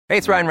Hey,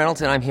 it's Ryan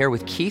Reynolds, and I'm here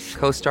with Keith,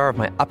 co-star of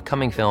my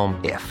upcoming film,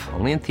 If,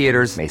 only in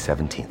theaters May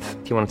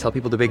 17th. Do you want to tell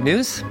people the big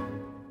news?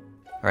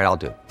 All right, I'll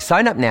do it.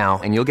 Sign up now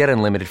and you'll get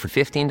unlimited for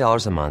 $15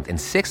 a month and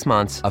 6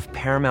 months of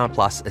Paramount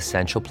Plus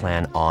Essential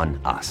Plan on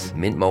us.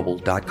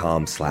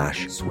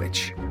 MintMobile.com/switch.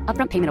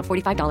 Upfront payment of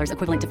 $45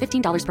 equivalent to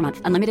 $15 per month.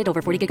 Unlimited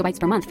over 40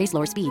 gigabytes per month. Face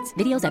lower speeds.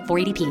 Videos at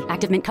 480p.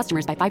 Active Mint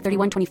customers by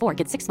 531.24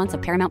 get 6 months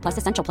of Paramount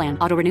Plus Essential Plan.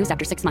 Auto renews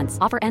after 6 months.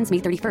 Offer ends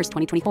May 31st,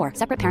 2024.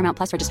 Separate Paramount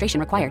Plus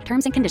registration required.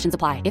 Terms and conditions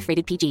apply if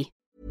rated PG.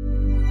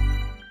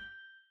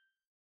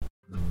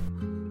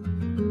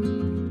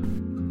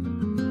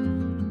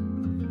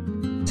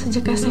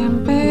 Sejak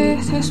SMP,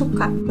 saya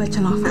suka baca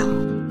novel.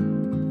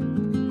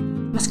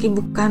 Meski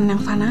bukan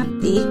yang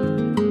fanatik,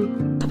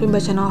 tapi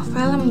baca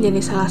novel menjadi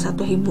salah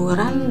satu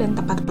hiburan dan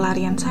tempat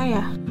pelarian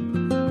saya.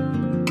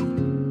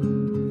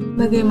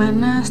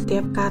 Bagaimana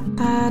setiap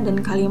kata dan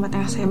kalimat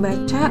yang saya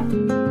baca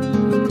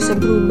bisa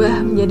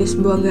berubah menjadi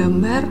sebuah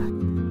gambar,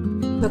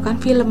 bahkan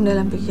film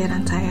dalam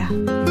pikiran saya.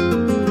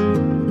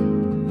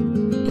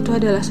 Itu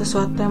adalah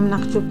sesuatu yang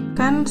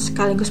menakjubkan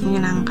sekaligus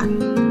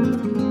menyenangkan.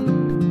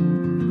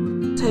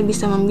 Saya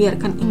bisa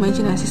membiarkan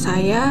imajinasi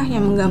saya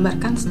yang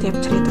menggambarkan setiap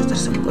cerita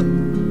tersebut.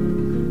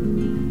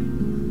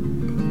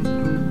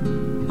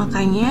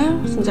 Makanya,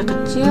 sejak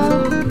kecil,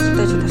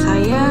 cita-cita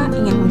saya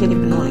ingin menjadi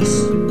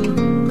penulis.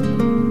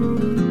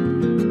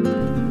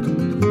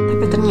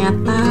 Tapi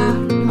ternyata,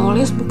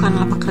 menulis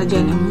bukanlah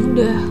pekerjaan yang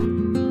mudah.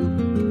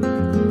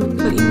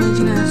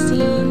 Berimajinasi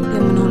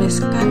dan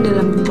menuliskan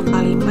dalam bentuk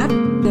kalimat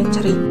dan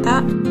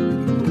cerita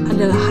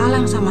adalah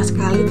hal yang sama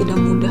sekali tidak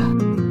mudah.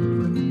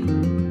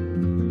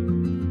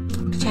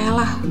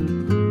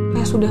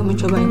 Saya sudah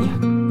mencobanya.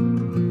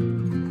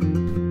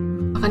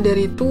 Maka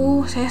dari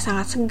itu, saya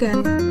sangat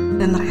segan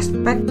dan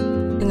respect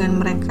dengan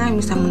mereka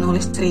yang bisa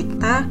menulis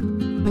cerita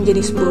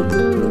menjadi sebuah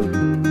buku.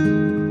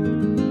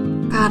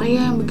 Karya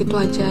yang begitu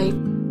ajaib.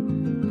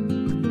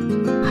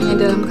 Hanya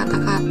dalam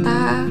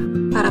kata-kata,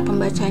 para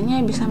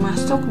pembacanya bisa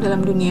masuk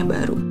dalam dunia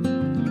baru.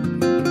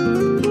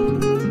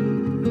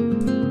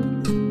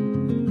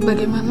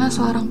 Bagaimana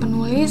seorang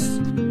penulis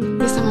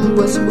bisa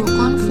membuat sebuah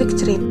konflik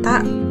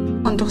cerita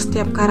untuk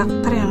setiap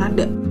karakter yang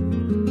ada.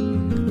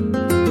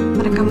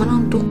 Mereka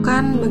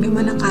menentukan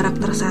bagaimana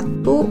karakter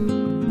satu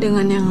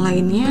dengan yang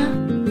lainnya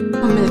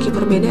memiliki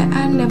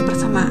perbedaan dan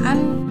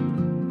persamaan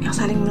yang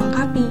saling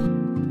melengkapi.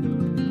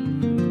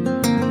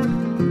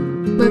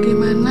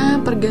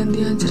 Bagaimana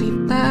pergantian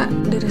cerita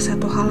dari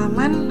satu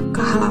halaman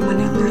ke halaman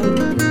yang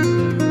lain.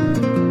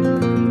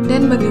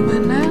 Dan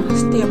bagaimana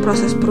setiap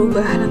proses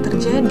perubahan yang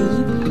terjadi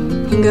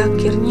hingga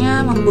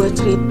akhirnya membuat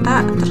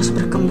cerita terus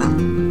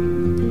berkembang.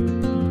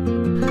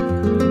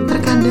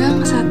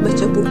 Terkadang saat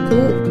baca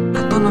buku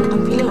atau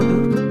nonton film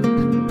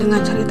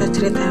dengan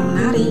cerita-cerita yang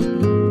menarik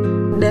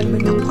dan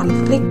banyak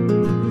konflik,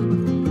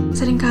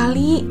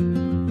 seringkali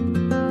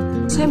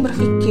saya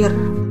berpikir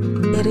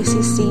dari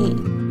sisi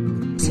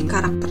si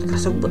karakter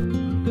tersebut.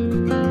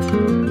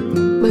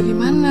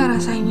 Bagaimana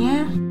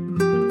rasanya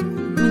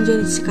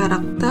menjadi si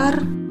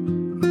karakter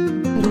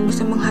untuk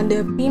bisa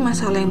menghadapi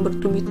masalah yang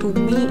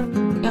bertubi-tubi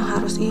yang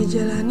harus ia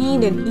jalani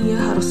dan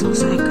ia harus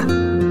selesaikan.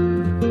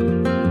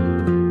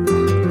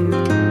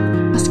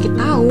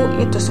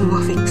 Itu semua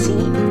fiksi,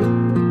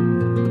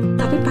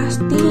 tapi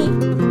pasti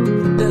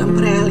dalam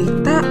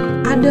realita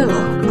ada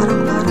loh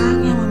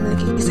orang-orang yang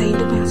memiliki kisah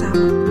hidup yang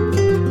sama.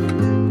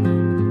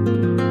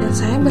 Dan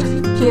saya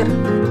berpikir,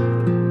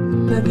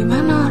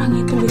 bagaimana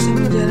orang itu bisa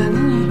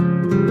menjalaninya?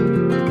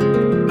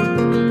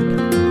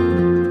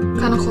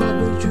 Karena kalau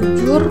gue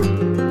jujur,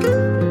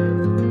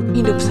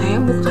 hidup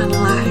saya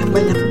bukanlah yang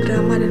banyak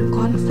drama dan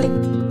konflik.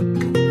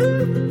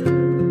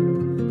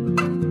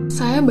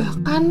 Saya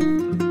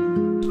bahkan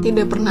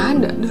tidak pernah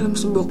ada dalam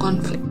sebuah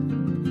konflik.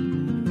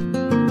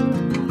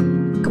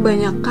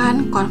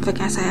 Kebanyakan konflik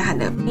yang saya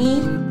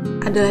hadapi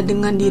adalah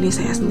dengan diri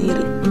saya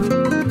sendiri.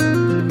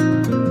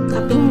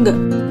 Tapi enggak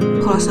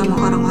kalau sama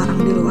orang-orang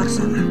di luar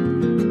sana.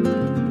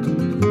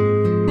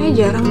 Saya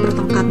jarang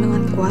bertengkar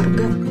dengan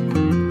keluarga.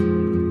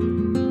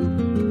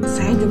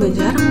 Saya juga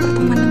jarang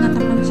berteman dengan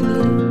teman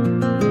sendiri.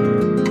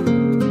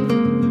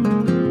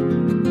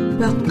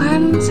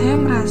 Bahkan saya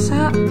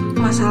merasa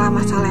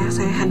masalah-masalah yang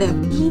saya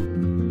hadapi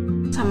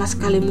sama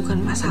sekali bukan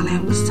masalah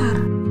yang besar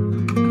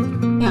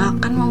yang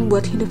akan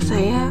membuat hidup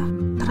saya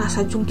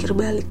terasa jungkir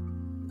balik.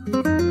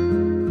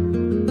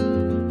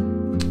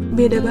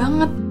 Beda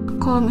banget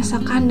kalau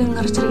misalkan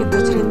dengar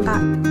cerita-cerita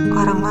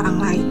orang-orang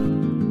lain.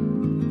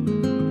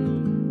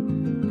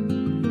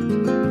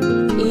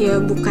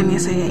 Iya,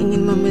 bukannya saya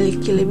ingin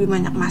memiliki lebih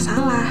banyak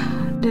masalah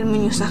dan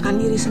menyusahkan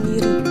diri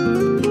sendiri,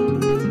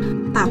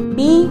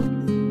 tapi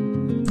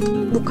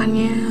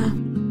bukannya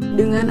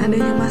dengan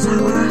adanya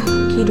masalah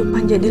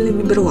kehidupan jadi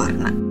lebih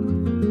berwarna.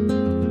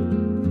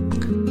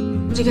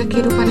 Jika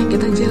kehidupan yang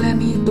kita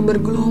jalani itu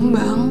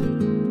bergelombang,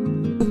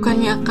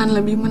 bukannya akan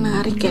lebih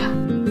menarik ya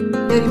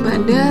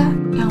daripada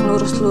yang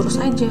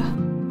lurus-lurus aja.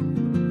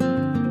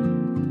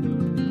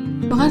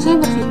 Bahkan saya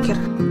berpikir,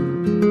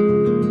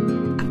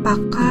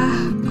 apakah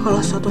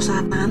kalau suatu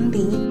saat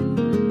nanti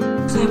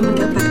saya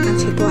mendapatkan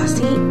situasi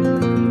situasi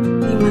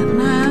di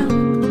mana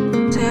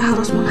saya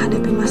harus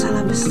menghadapi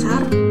masalah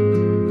besar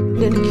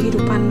dan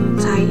kehidupan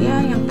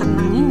saya yang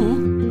tenang ini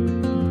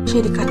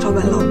jadi kacau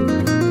balau.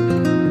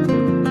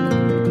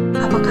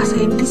 Apakah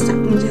saya bisa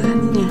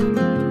menjalaninya?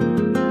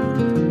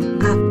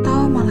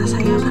 Atau malah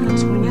saya akan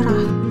langsung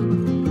menyerah?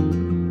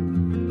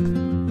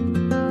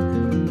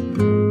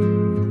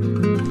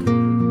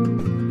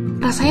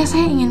 Rasanya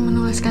saya ingin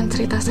menuliskan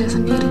cerita saya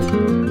sendiri.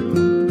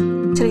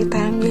 Cerita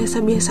yang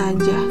biasa-biasa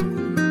aja,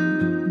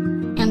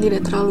 yang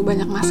tidak terlalu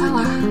banyak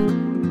masalah.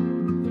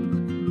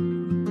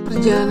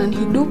 Perjalanan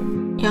hidup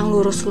yang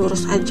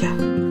lurus-lurus aja.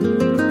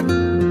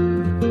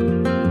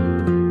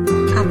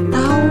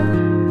 Atau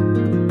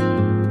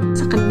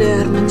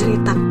sekedar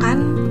menceritakan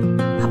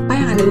apa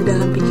yang ada di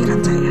dalam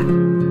pikiran saya.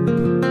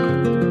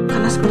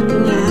 Karena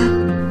sepertinya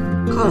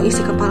kalau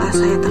isi kepala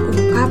saya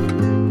terungkap,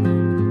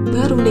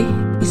 baru deh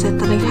bisa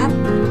terlihat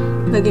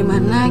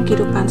bagaimana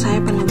kehidupan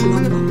saya penuh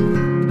gelombang.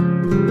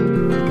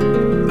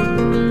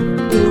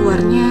 Di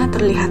luarnya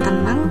terlihat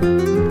tenang,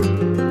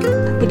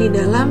 tapi di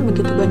dalam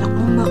begitu banyak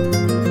ombak.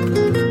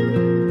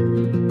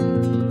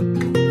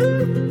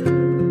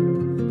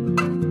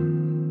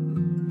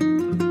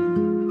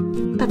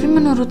 Tapi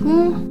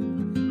menurutmu,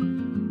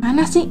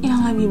 mana sih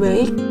yang lebih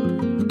baik?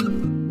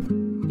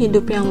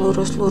 Hidup yang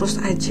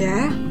lurus-lurus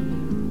aja,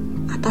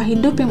 atau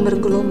hidup yang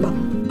bergelombang?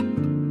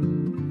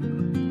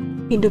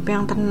 Hidup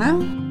yang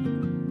tenang,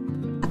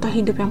 atau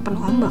hidup yang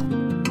penuh ombak?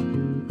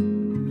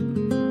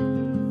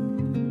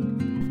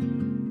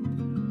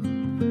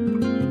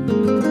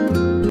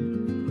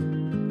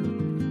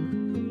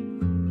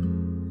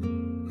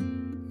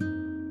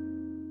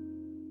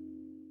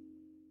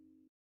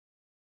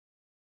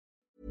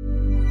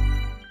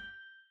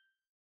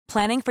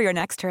 Planning for your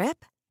next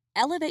trip?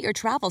 Elevate your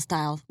travel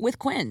style with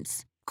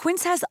Quince.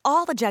 Quince has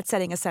all the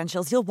jet-setting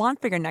essentials you'll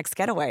want for your next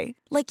getaway,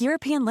 like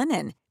European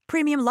linen,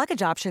 premium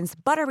luggage options,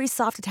 buttery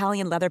soft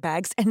Italian leather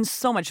bags, and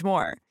so much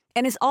more.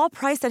 And is all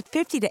priced at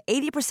 50 to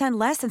 80%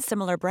 less than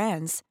similar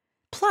brands.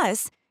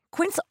 Plus,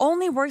 Quince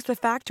only works with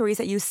factories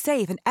that use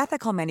safe and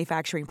ethical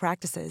manufacturing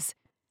practices.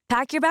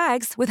 Pack your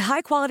bags with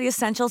high-quality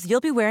essentials you'll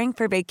be wearing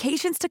for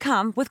vacations to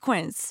come with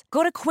Quince.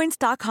 Go to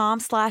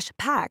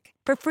quince.com/pack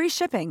for free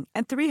shipping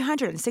and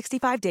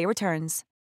 365-day returns.